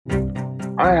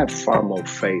I have far more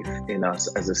faith in us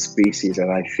as a species,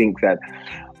 and I think that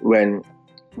when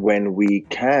we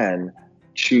can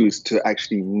choose to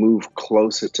actually move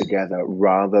closer together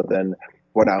rather than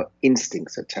what our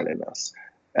instincts are telling us,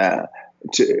 uh,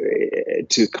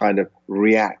 to kind of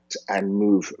react and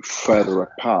move further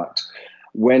apart.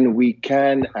 When we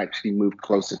can actually move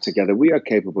closer together, we are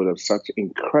capable of such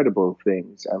incredible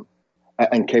things,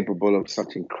 and capable of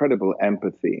such incredible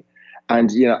empathy. And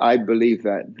I believe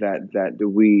that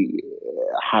we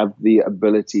have the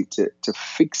ability to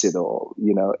fix it all.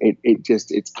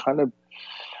 It's kind of,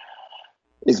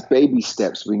 it's baby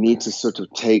steps. We need to sort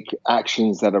of take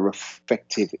actions that are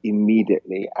effective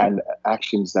immediately, and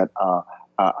actions that are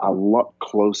a lot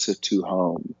closer to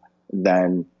home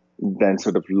than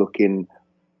sort of looking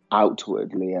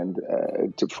outwardly and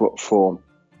for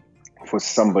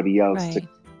somebody else Right.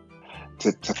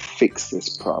 to fix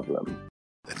this problem.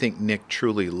 I think Nick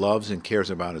truly loves and cares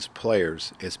about his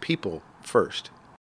players as people first.